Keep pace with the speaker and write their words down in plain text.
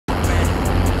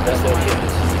I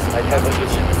have a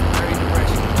vision.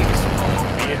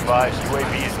 Be advised,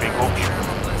 UAV is being auctioned.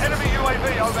 Enemy UAV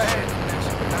overhead.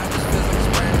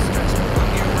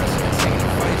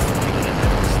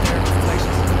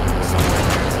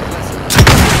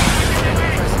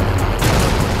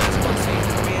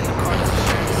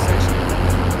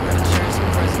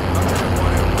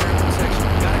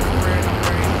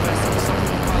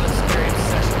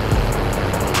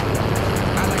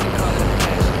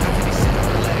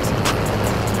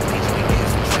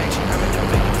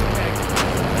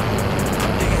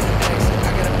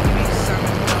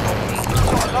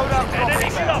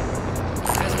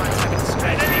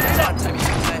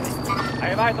 I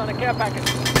have eyes on a care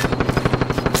package.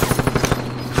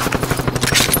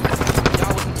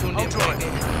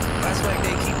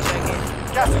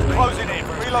 Gas is closing in.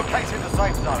 Relocating the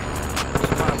safe zone.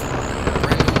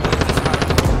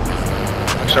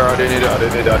 Sure, I do need it.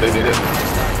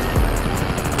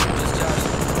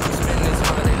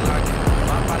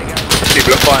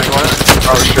 People are fighting on it.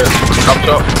 Oh shit. Up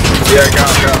top. Yeah, go.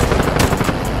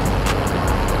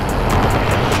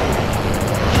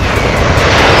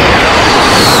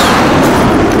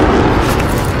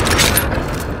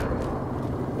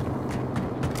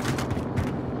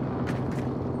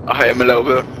 I hit him a little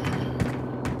bit.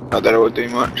 Not that it would do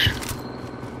much.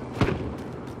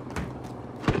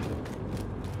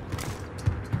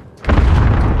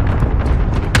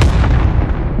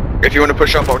 If you want to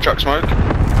push up, I'll chuck smoke.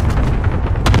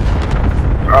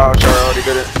 Oh, sorry, I already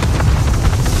did it.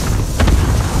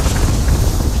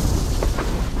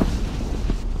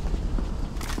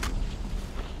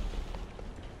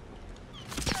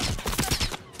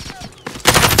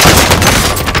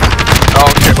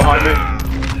 Oh, shit, behind me.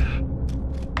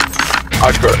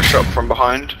 I got shot from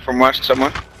behind, from west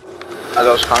somewhere. As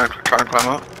I was trying to climb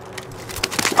up.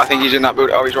 I think he's in that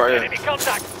building. Oh, he's right here. Enemy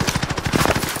contact.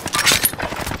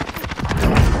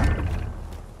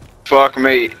 Fuck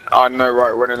me, I know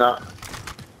right winning that.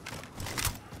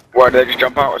 Why did they just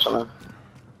jump out or something?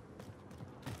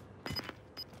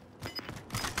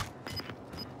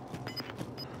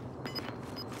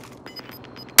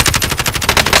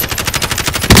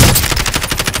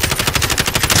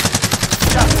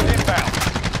 Gas is inbound.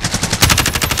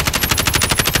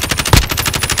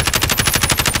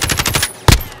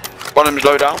 One of them's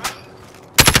low down.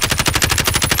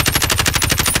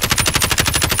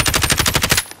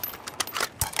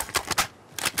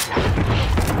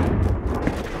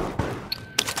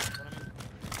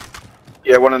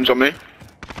 Yeah, one of them's on me.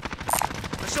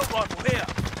 Assault rifle here.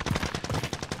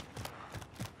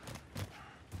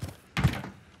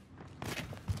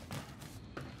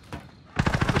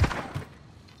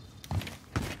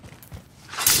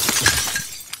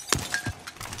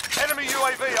 Enemy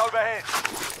UAV overhead.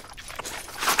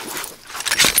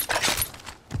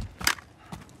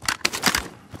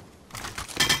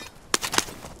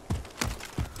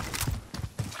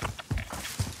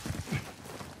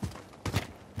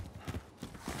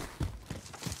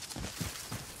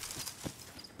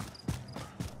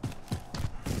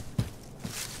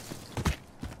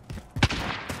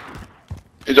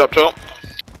 He's up top.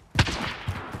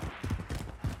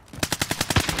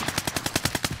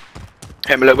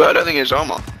 Him a little bit, I don't think it's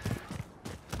armor.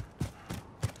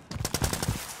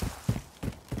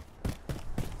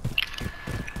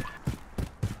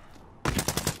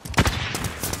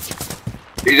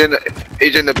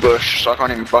 He's in the bush, so I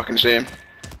can't even fucking see him.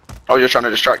 I was just trying to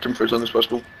distract him for as long as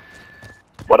possible.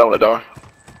 But I don't want to die.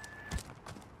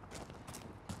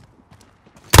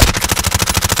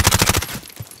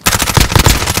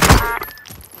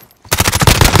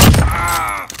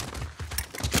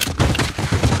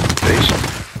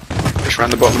 Just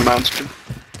around the bottom of the mountain.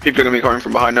 People are going to be coming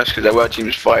from behind us because there were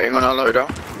teams fighting on our loadout.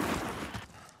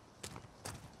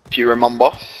 If you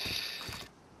remember.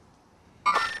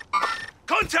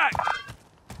 Contact!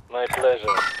 My pleasure.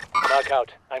 Mark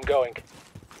out. I'm going.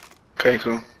 Okay,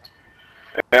 cool.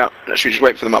 Yeah, let's just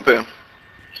wait for them up here.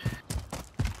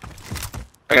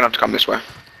 They're going to have to come this way.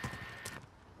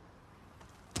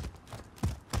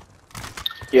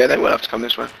 Yeah, they will have to come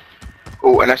this way.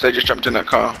 Oh, unless they just jumped in that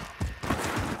car.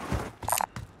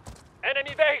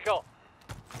 Enemy vehicle.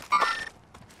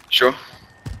 Sure.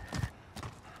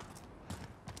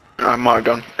 I might have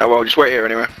done. Oh well, just wait here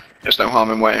anyway. There's no harm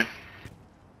in waiting.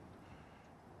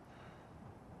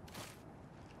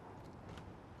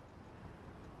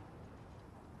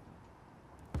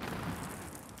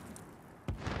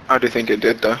 I do think it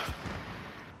did though.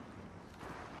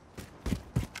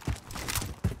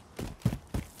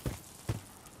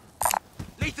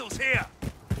 Lethal's here.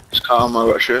 It's calm, I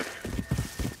got shit.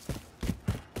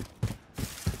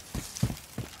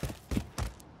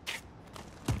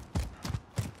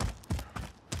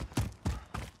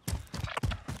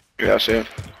 Yeah, I see it.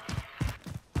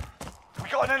 We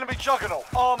got an enemy juggernaut.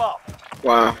 Arm up.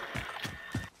 Wow.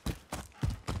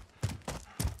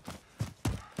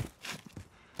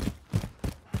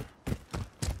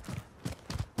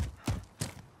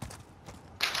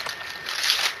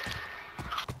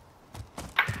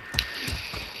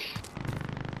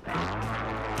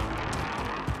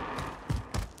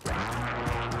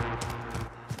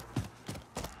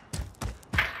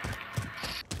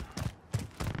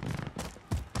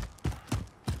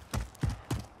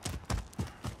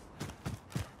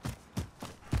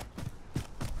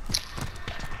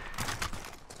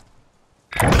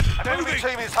 An enemy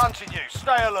team is hunting you.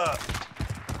 Stay alert.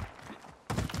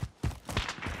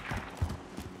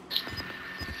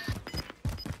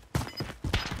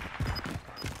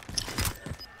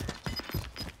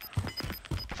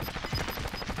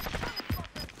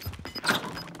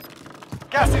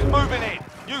 Gas is moving in.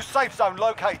 New safe zone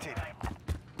located.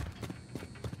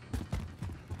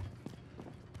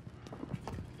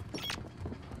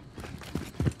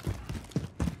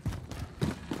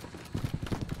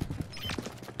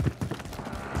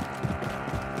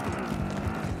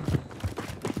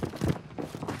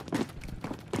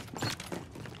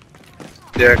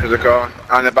 Yeah, because the car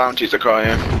and the bounty's the car.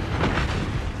 Yeah.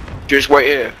 Just wait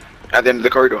here at the end of the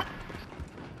corridor.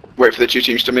 Wait for the two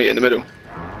teams to meet in the middle.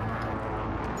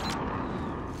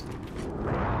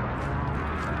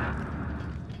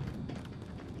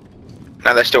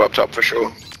 Now they're still up top for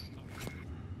sure.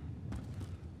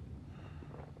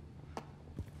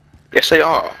 Yes, they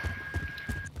are.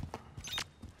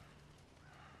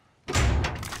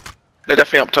 They're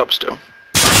definitely up top still.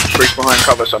 Breach behind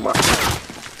cover somewhere.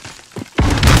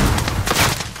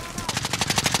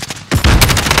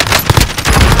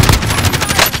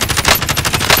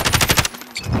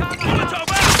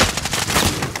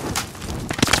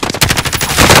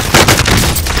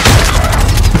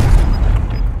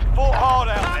 Fought hard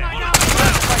out there.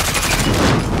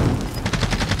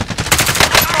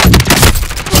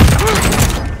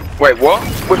 Wait, what?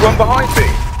 Was one behind me?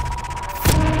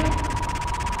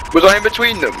 Was I in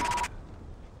between them?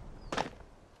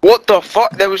 What the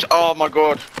fuck? There was. Oh my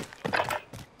god.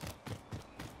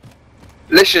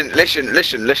 Listen.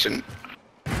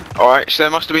 Alright, so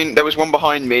there was one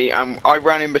behind me and I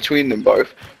ran in between them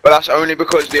both. But that's only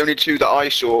because the only two that I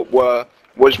saw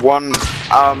was one,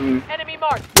 Enemy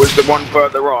marked. was the one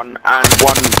further on and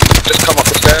one just come up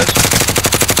the stairs.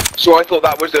 So I thought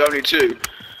that was the only two.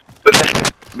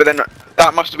 But then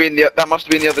that must have been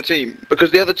the other team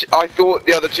because I thought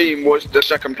the other team was the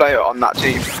second player on that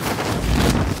team.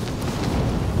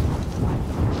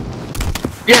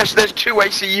 Yes, there's two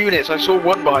AC units. I saw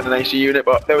one behind an AC unit,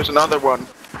 but there was another one.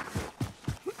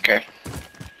 Okay.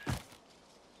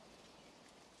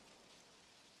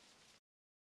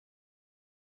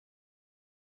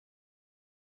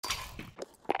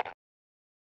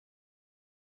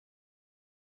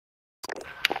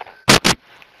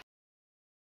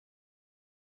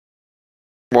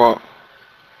 What?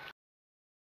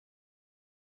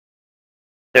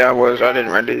 Yeah, I was. I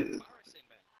didn't really.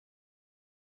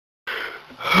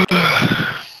 I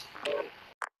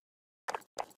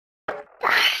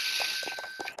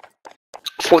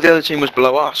thought the other team was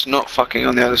below us, not fucking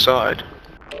on the other side.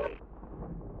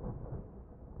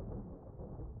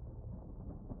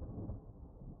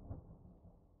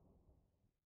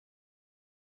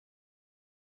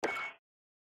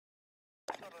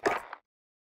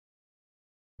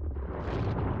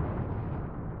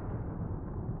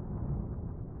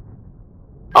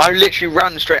 I literally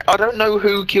ran straight. I don't know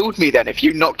who killed me then. If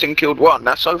you knocked and killed one,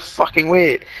 that's so fucking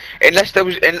weird. Unless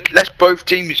both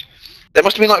teams. There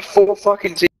must have been like 4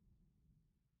 fucking teams.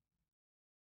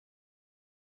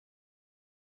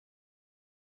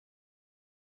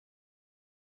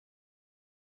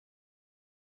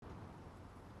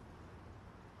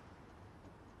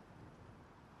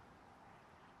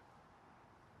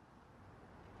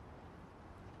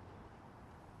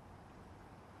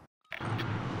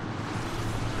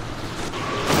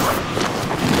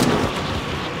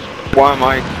 Why am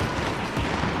I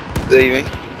leaving?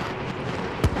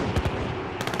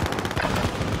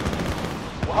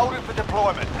 We're holding for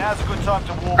deployment. Now's a good time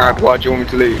to warm Alright, up. why do you want me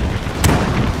to leave?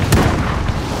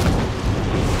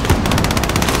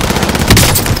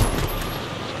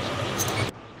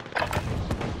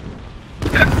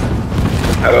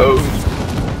 Hello?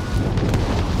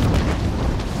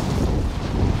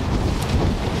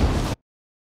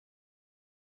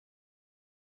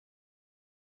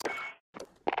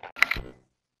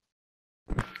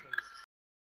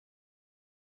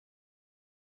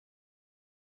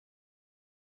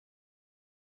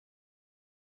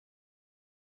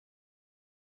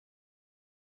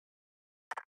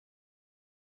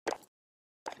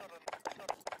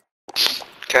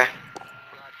 Okay.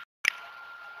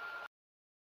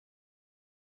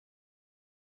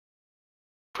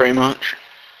 Pretty much.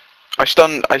 I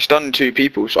stunned 2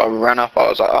 people, so I ran up. I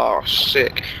was like, oh,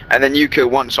 sick. And then you kill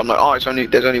one, so I'm like, oh,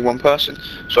 there's only one person.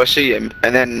 So I see him,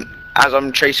 and then as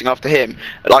I'm chasing after him,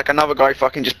 like another guy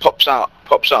fucking just pops out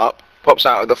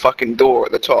of the fucking door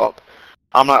at the top.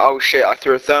 I'm like, oh shit! I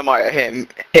threw a thermite at him,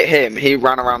 hit him. He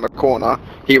ran around the corner.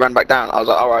 He ran back down. I was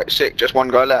like, all right, sick. Just one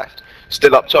guy left,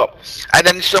 still up top. And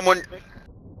then someone.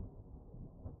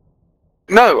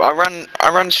 No, I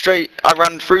ran straight. I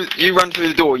ran through. You ran through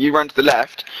the door. You ran to the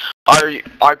left. I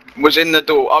was in the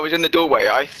door. I was in the doorway.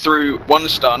 I threw one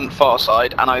stun far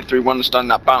side, and I threw one stun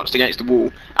that bounced against the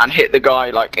wall and hit the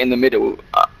guy like in the middle,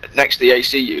 next to the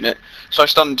AC unit. So I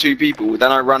stunned 2 people.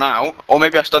 Then I run out, or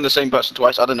maybe I stunned the same person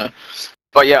twice. I don't know.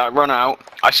 But yeah, I run out.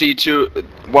 I see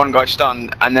one guy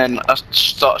stunned, and then I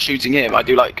start shooting him. I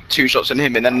do like 2 shots on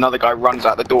him, and then another guy runs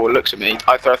out the door, looks at me.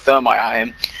 I throw a thermite at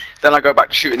him. Then I go back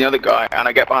to shooting the other guy, and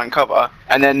I get behind cover,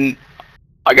 and then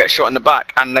I get shot in the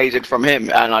back and lasered from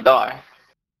him, and I die.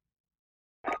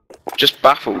 Just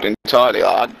baffled entirely.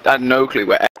 I had no clue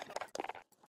where.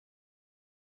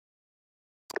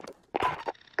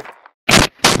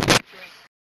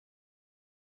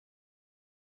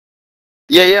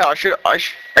 Yeah, I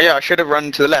should have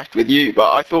run to the left with you,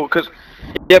 but I thought because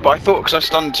I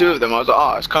stunned 2 of them, I was like,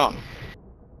 oh, it's calm.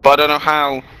 But I don't know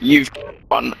how you've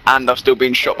one, and I've still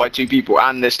been shot by 2 people,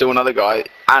 and there's still another guy,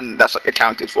 and that's like,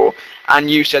 accounted for. And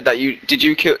you said that did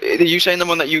you kill? Are you saying the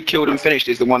one that you killed and finished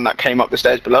is the one that came up the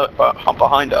stairs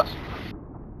behind us?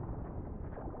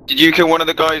 Did you kill one of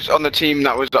the guys on the team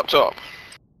that was up top?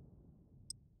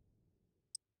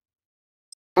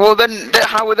 Well then,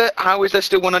 how is there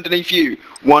still one underneath you?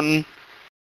 One.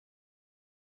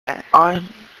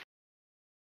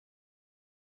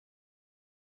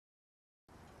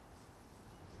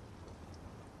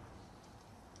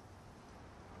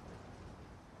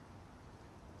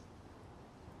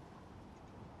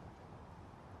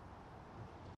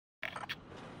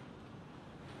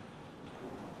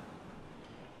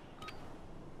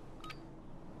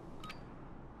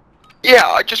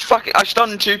 Yeah, I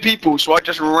stunned 2 people, so I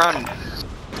just ran.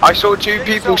 I saw 2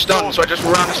 people stunned, so I just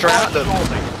ran straight at them.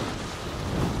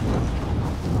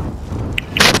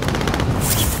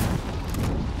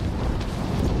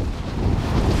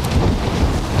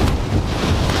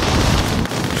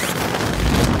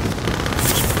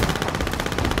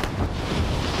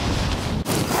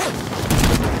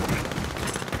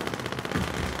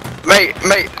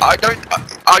 Mate, I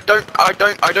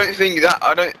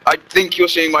think you're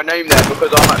seeing my name there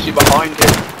because I'm actually behind him.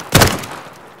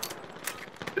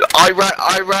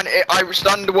 I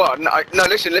stunned 1, no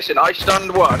listen, I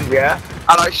stunned 1, yeah,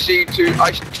 and I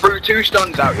threw 2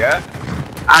 stuns out, yeah,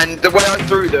 and the way I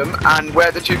threw them and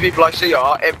where the 2 people I see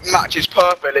are, it matches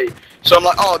perfectly. So I'm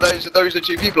like, oh, those are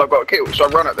 2 people I've got to kill, so I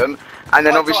run at them, and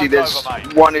then obviously there's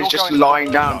one is just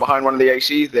lying down behind one of the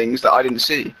AC things that I didn't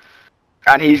see.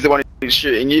 And he's the one who's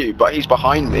shooting you, but he's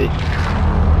behind me.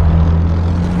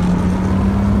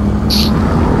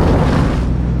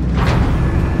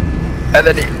 And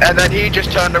then he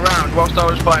just turned around whilst I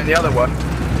was fighting the other one.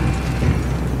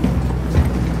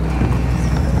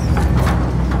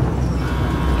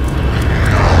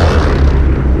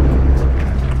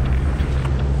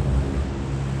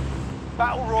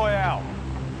 Battle Royale.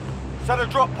 Set a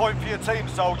drop point for your team,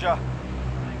 soldier.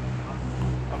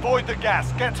 Avoid the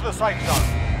gas. Get to the safe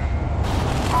zone.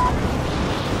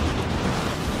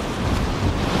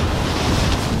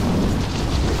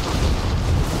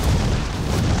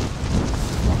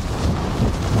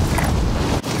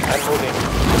 I'm moving.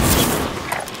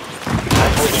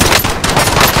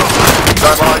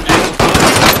 Go behind you.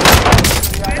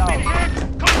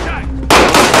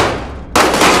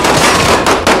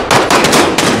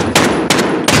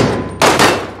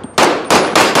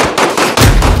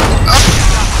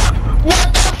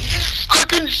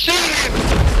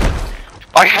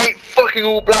 I hate fucking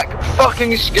all black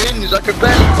fucking skins. I could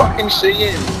barely fucking see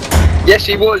him. Yes,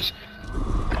 he was.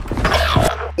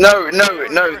 No,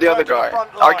 the other guy.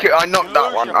 I knocked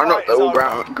that one. I knocked the all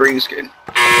green skin.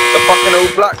 The fucking all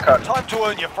black cut. Time to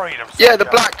earn your freedom. Yeah, the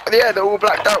all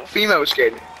blacked out female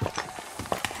skin.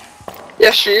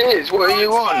 Yes, she is. What are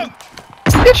you on?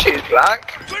 Yes, she is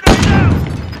black.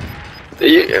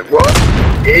 What?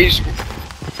 He's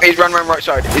running around right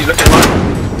side. He's looking right.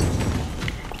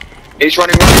 He's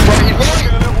running right. He's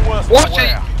right. What's he?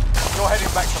 You're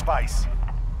heading back to base.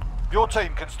 Your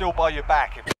team can still buy you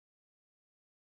back if